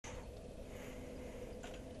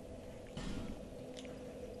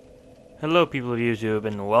Hello people of YouTube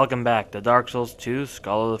and welcome back to Dark Souls 2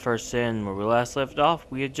 Skull of the First Sin. Where we last left off,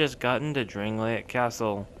 we had just gotten to Drangleic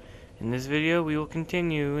Castle. In this video, we will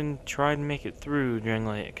continue and try to make it through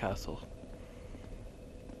Drangleic Castle.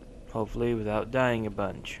 Hopefully without dying a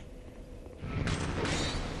bunch.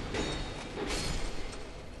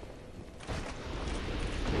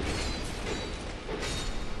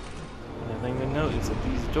 The thing to note is that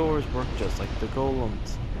these doors work just like the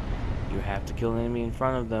golems. You have to kill an enemy in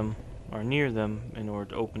front of them or near them in order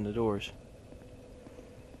to open the doors.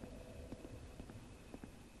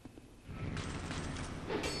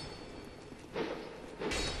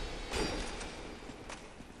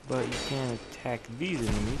 But you can attack these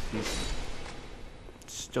enemies, these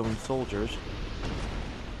stone soldiers,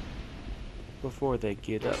 before they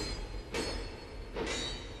get up.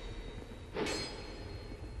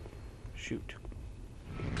 Shoot.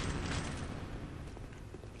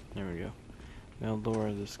 There we go. Now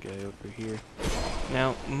lower this guy over here.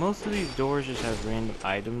 Now, most of these doors just have random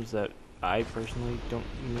items that I personally don't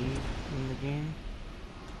need in the game.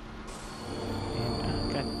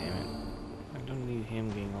 And, god damn it. I don't need him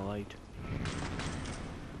getting a light.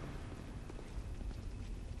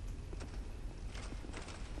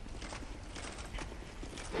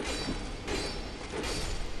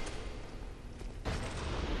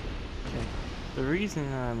 The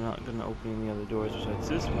reason I'm not going to open any other doors besides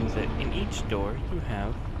this one is that in each door you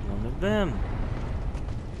have one of them.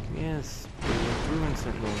 Yes, there's a ruin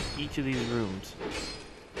sentinel in each of these rooms.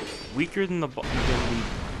 Weaker than the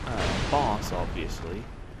boss, obviously,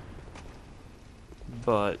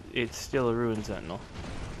 but it's still a ruin sentinel.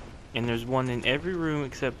 And there's one in every room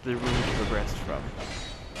except the room you progressed from,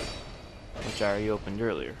 which I already opened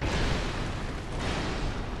earlier.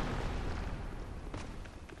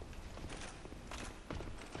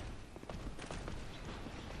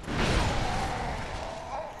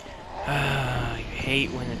 I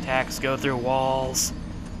hate when attacks go through walls.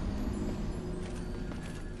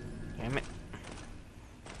 Damn it.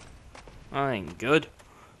 That ain't good.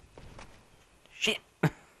 Shit.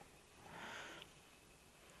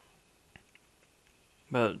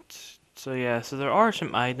 But, so there are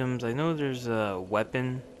some items. I know there's a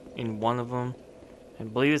weapon in one of them. I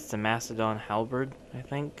believe it's the Macedon halberd, I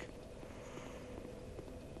think.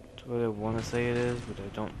 That's what I want to say it is, but I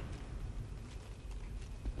don't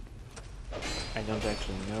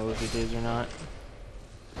actually know if it is or not.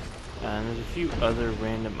 And there's a few other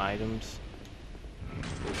random items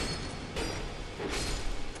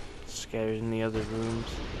scattered in the other rooms.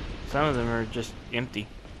 Some of them are just empty.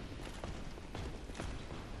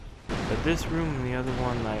 But this room and the other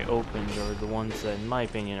one I opened are the ones that, in my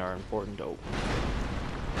opinion, are important to open.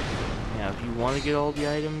 Now, if you want to get all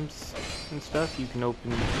the items and stuff, you can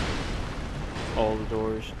open all the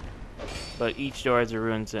doors. But each door has a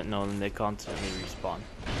ruin sentinel and they constantly respawn.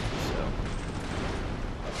 So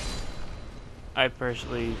I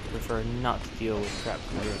personally prefer not to deal with crap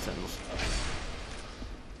from the ruin sentinels.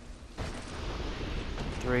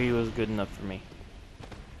 3 was good enough for me.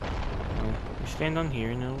 We stand on here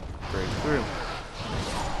and it'll break through.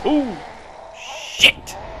 Ooh!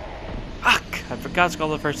 Shit! Fuck! I forgot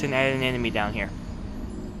Skull of the First Sin added an enemy down here.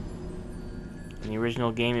 In the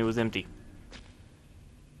original game it was empty.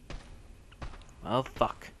 Well,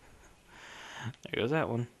 fuck. There goes that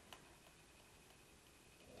one.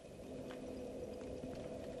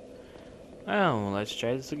 Oh, let's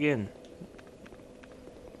try this again.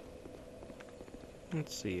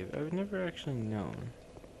 Let's see, I've never actually known.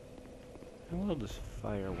 How well does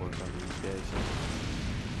fire work on these guys?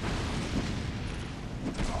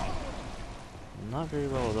 Not very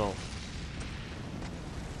well at all.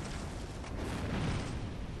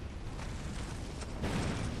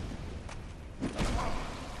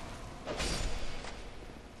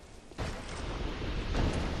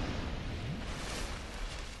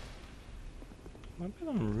 What about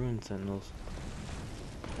on ruin sentinels?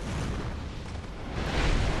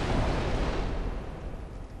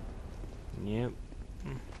 Yep.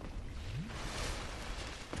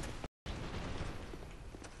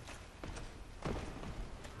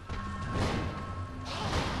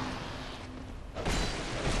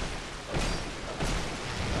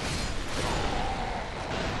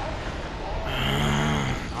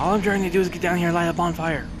 All I'm trying to do is get down here and light a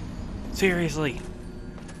bonfire. Seriously.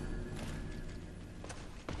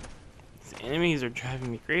 These enemies are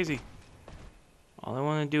driving me crazy. All I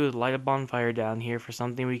want to do is light a bonfire down here for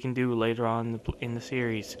something we can do later on in the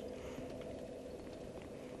series.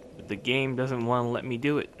 But the game doesn't want to let me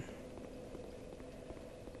do it.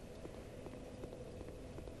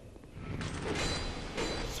 I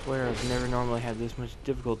swear I've never normally had this much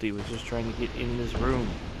difficulty with just trying to get in this room.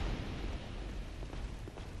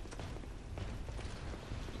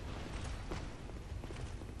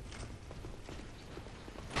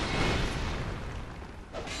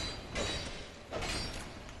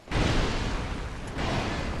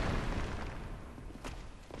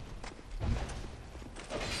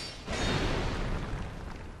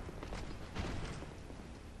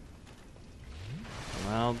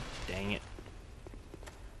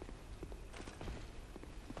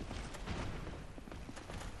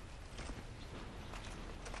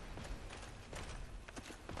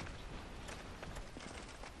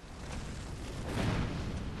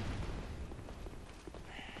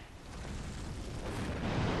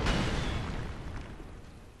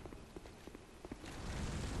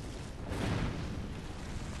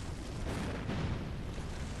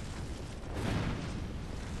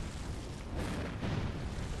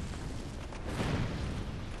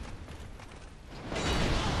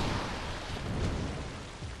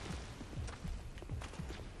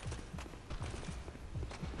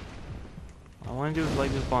 want to do is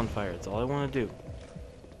light this bonfire. That's all I want to do.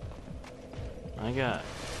 My God.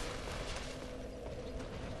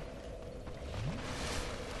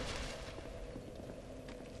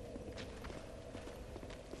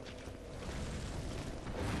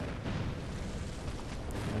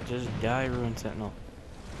 Just die, Ruined Sentinel.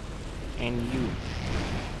 And you.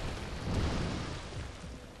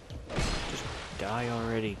 Just die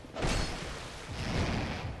already.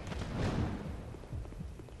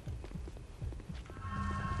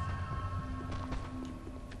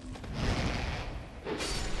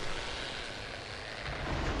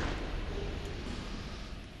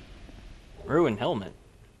 Ruined Helmet?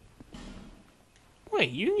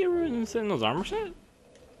 Wait, you can get Ruined Sentinel's armor set?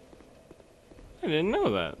 I didn't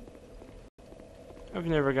know that. I've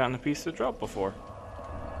never gotten a piece to drop before.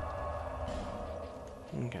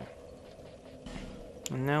 Okay.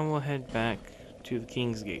 And now we'll head back to the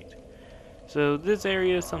King's Gate. So this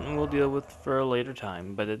area is something we'll deal with for a later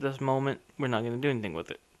time, but at this moment, we're not going to do anything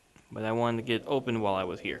with it. But I wanted to get open while I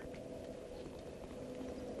was here.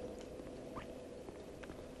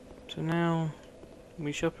 So now,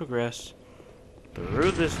 we shall progress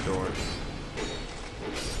through this door.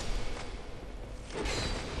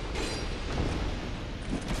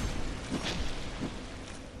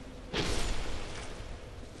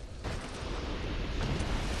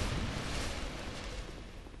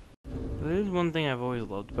 There's one thing I've always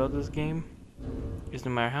loved about this game, is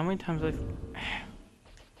no matter how many times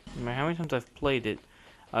I've played it,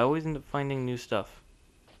 I always end up finding new stuff.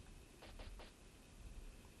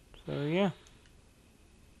 So yeah.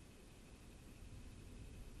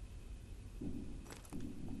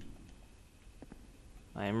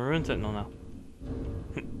 I am a Ruined Sentinel now.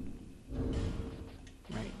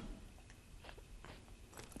 Right.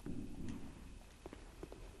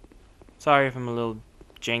 Sorry if I'm a little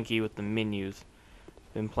janky with the menus.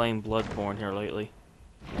 Been playing Bloodborne here lately,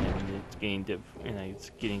 and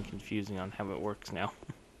it's getting confusing on how it works now.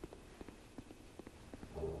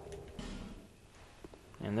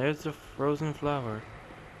 And there's the frozen flower.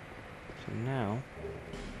 So now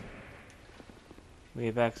we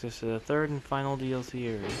have access to the third and final DLC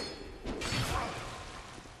area.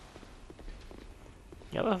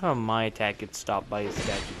 Yeah, I love how my attack gets stopped by his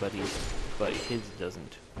statue buddies, but his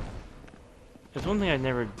doesn't. There's one thing I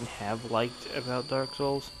never have liked about Dark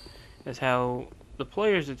Souls, is how the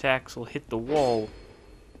player's attacks will hit the wall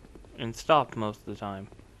and stop most of the time,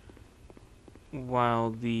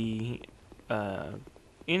 while the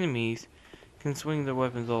enemies can swing their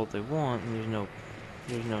weapons all they want, and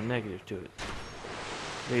there's no negative to it.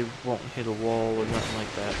 They won't hit a wall or nothing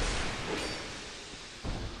like that.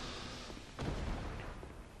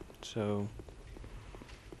 So,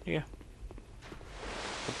 yeah.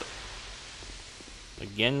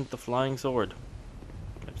 Again, the flying sword.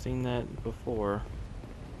 I've seen that before.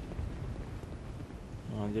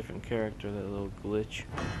 On a different character, that little glitch.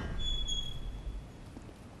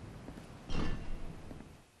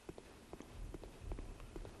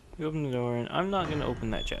 We open the door, and I'm not going to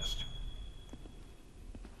open that chest.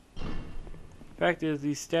 Fact is,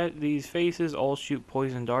 these faces all shoot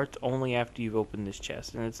poison darts only after you've opened this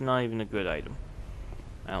chest, and it's not even a good item.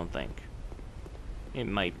 I don't think. It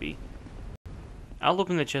might be. I'll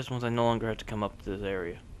open the chest once I no longer have to come up to this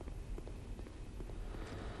area.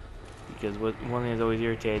 Because one thing that's always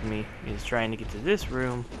irritated me is trying to get to this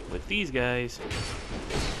room with these guys,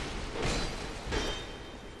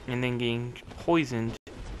 and then getting poisoned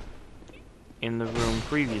in the room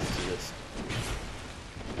previous to this.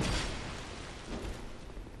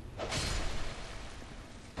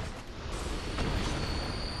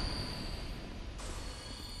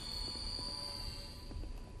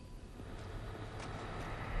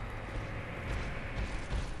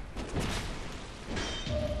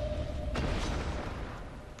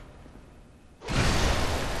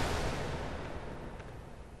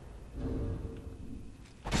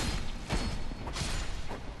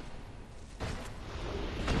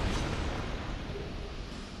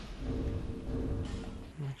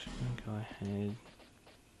 Go ahead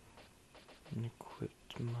and equip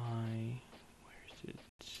my, where is it?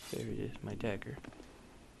 There it is, my dagger.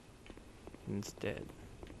 Instead.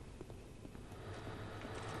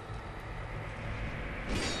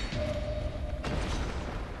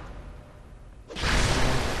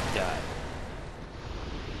 Die.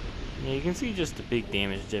 Yeah, you can see just the big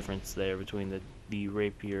damage difference there between the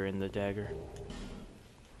rapier and the dagger.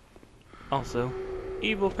 Also,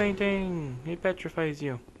 evil painting! It petrifies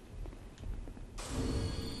you.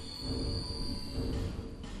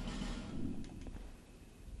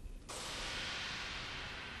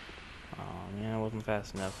 Oh man, I wasn't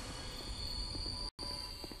fast enough.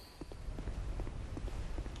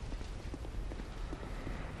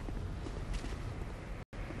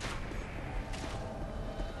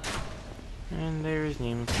 And there is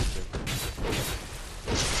nameless usurper.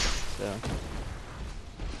 So.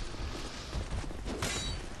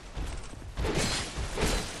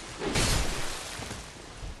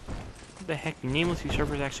 What the heck? The nameless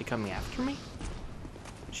usurper is actually coming after me?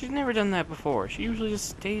 She's never done that before. She usually just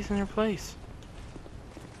stays in her place.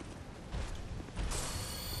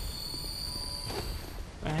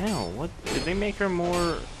 The hell? What? Did they make her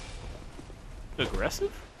more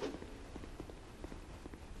aggressive?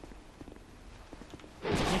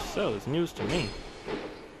 If so, it's news to me.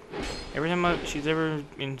 Every time she's ever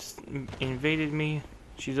invaded me,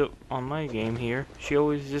 she's on my game here, she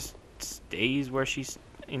always just stays where she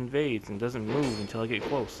invades and doesn't move until I get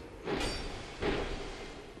close.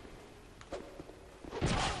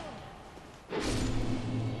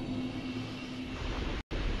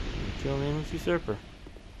 Kill nameless usurper.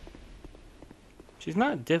 She's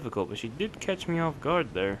not difficult, but she did catch me off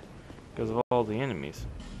guard there because of all the enemies.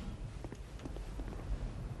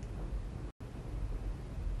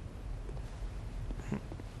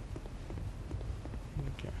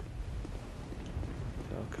 Okay.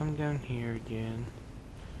 So I'll come down here again.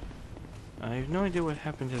 I have no idea what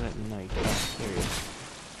happened to that knight. I'm curious.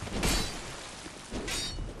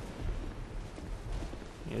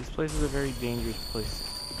 Yeah, this place is a very dangerous place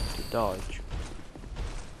to dodge.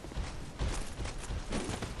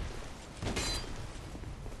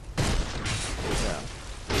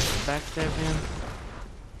 Backstab him.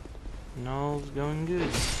 And all's going good.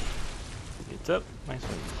 It's up. Nice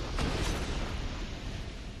one.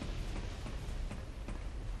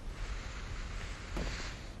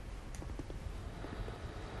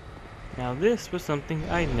 Now this was something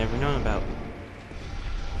I'd never known about.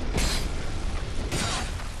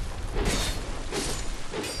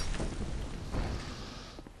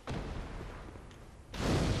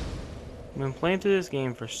 When playing through this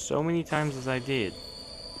game for so many times as I did,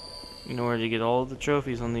 in order to get all of the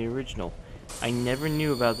trophies on the original, I never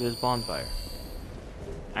knew about this bonfire.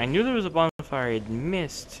 I knew there was a bonfire I had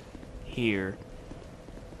missed here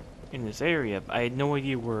in this area, but I had no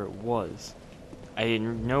idea where it was. I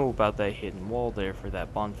didn't know about that hidden wall there for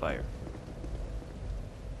that bonfire.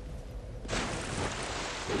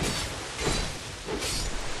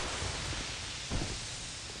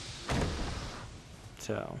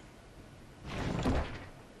 So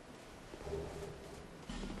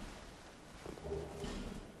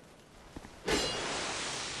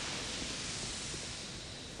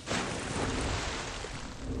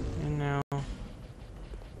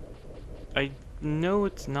I know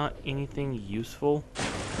it's not anything useful,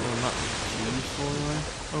 well, not too useful anyway,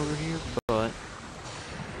 over here, but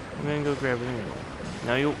I'm gonna go grab it anyway.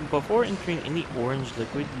 Now, before entering any orange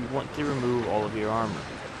liquid, you want to remove all of your armor.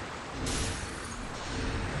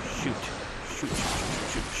 Shoot, shoot, shoot,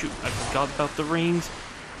 shoot, shoot, shoot! I forgot about the rings.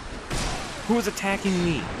 Who is attacking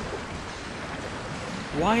me?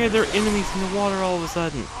 Why are there enemies in the water all of a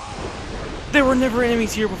sudden? There were never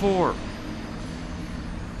enemies here before.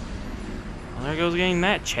 There goes getting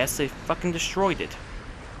that chest. They fucking destroyed it.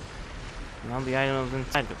 Now the items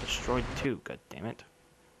inside got destroyed too. God damn it!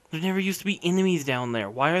 There never used to be enemies down there.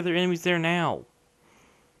 Why are there enemies there now?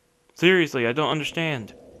 Seriously, I don't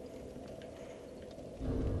understand.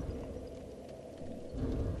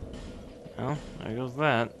 Well, there goes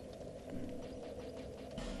that.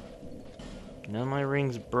 None of my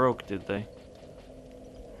rings broke, did they?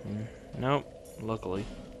 Nope. Luckily.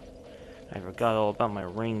 I forgot all about my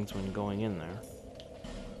rings when going in there.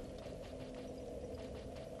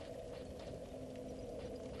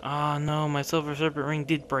 Ah, no, my silver serpent ring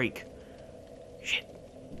did break. Shit.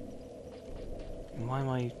 Why am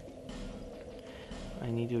I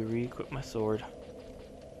need to re-equip my sword.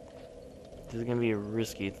 This is gonna be a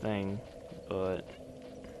risky thing, but...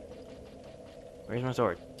 Where's my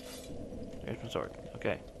sword? There's my sword.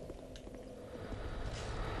 Okay.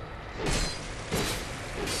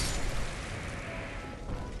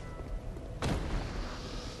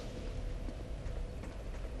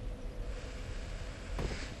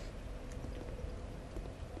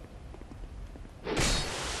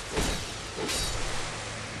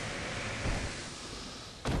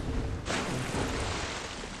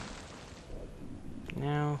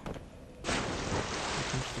 Now, here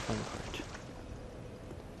comes the fun part.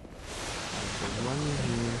 I'll run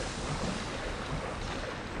here.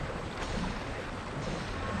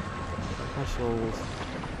 Take my souls.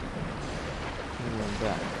 And run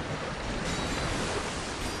back.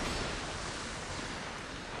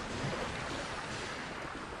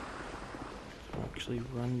 So I'll actually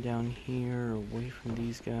run down here, away from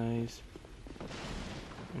these guys.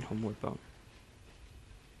 And homeward bound.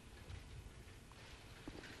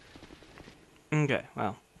 Okay,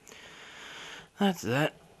 well, That's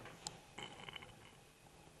that.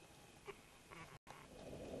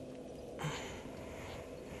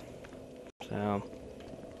 So,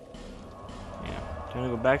 yeah, time to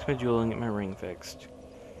go back to my jewel and get my ring fixed.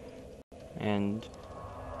 And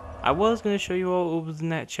I was going to show you all what was in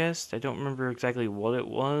that chest. I don't remember exactly what it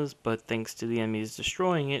was, but thanks to the enemies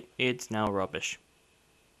destroying it, it's now rubbish.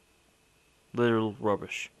 Literal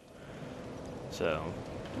rubbish. So,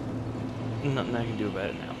 nothing I can do about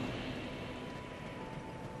it now.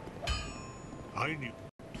 I knew.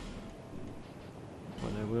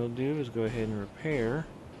 What I will do is go ahead and repair.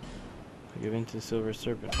 Give into the Silver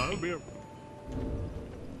Serpent. I'll be.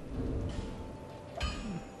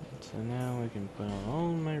 So now I can put on all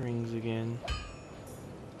my rings again.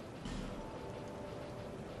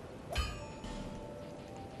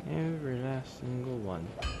 Every last single one.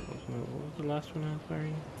 What was the last one I was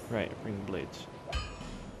wearing? Right, ring blades.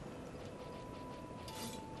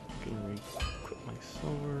 Can re-equip my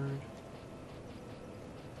sword.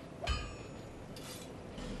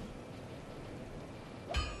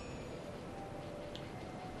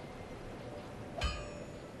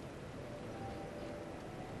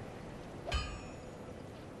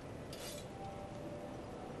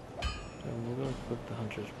 We'll go equip the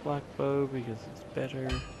Hunter's Black Bow because it's better.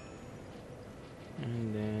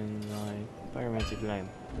 And then my Pyromancy Flame.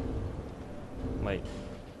 Wait.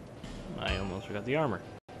 I almost forgot the armor.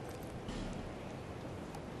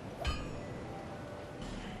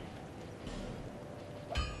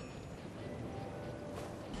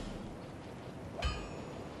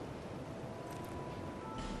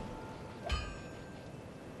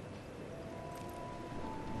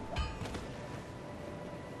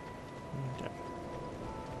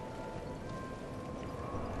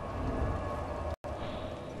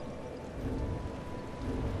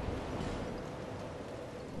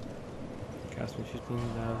 Cost me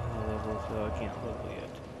 15,000 level, so I can't level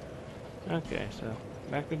yet. Okay, so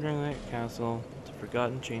back to Drangleic Castle. It's a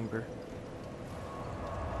forgotten chamber.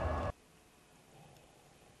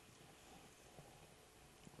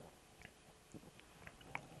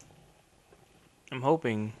 I'm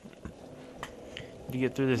hoping to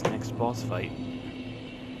get through this next boss fight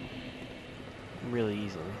really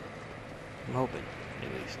easily. I'm hoping,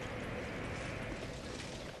 at least.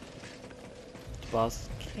 This boss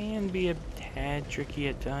can be a tad tricky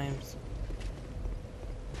at times.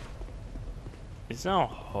 It's not a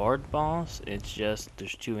hard boss, it's just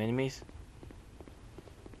there's two enemies,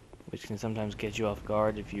 which can sometimes get you off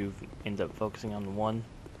guard if you end up focusing on one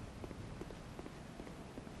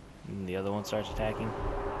and the other one starts attacking.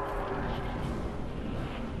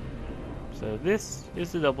 So this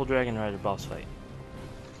is the Double Dragon Rider boss fight.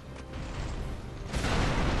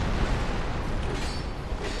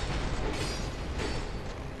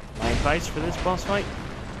 My advice for this boss fight: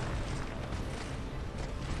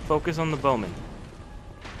 focus on the bowmen.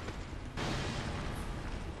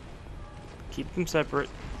 Keep them separate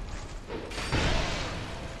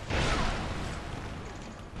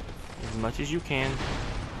as much as you can.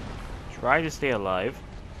 Try to stay alive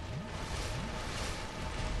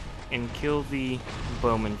and kill the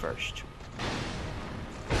bowman first.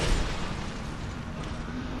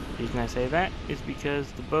 The reason I say that is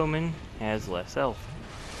because the bowman has less health,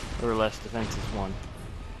 or less defense is one.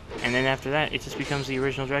 And then after that, it just becomes the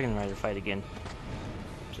original Dragon Rider fight again.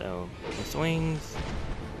 So, he swings,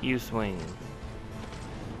 you swing.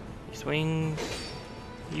 He swings,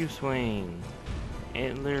 you swing.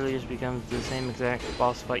 It literally just becomes the same exact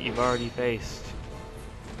boss fight you've already faced.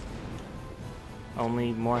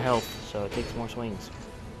 Only more health, so it takes more swings.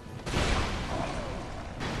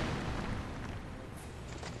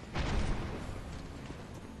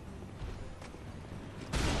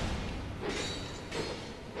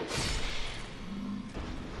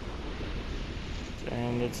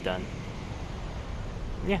 And it's done.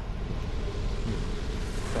 Yeah.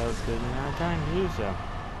 That was good amount of time to do so.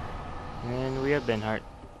 And we have Benhart.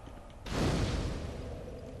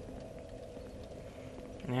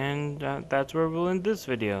 And that's where we'll end this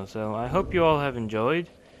video. So I hope you all have enjoyed.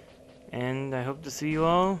 And I hope to see you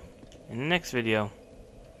all in the next video.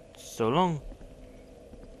 So long.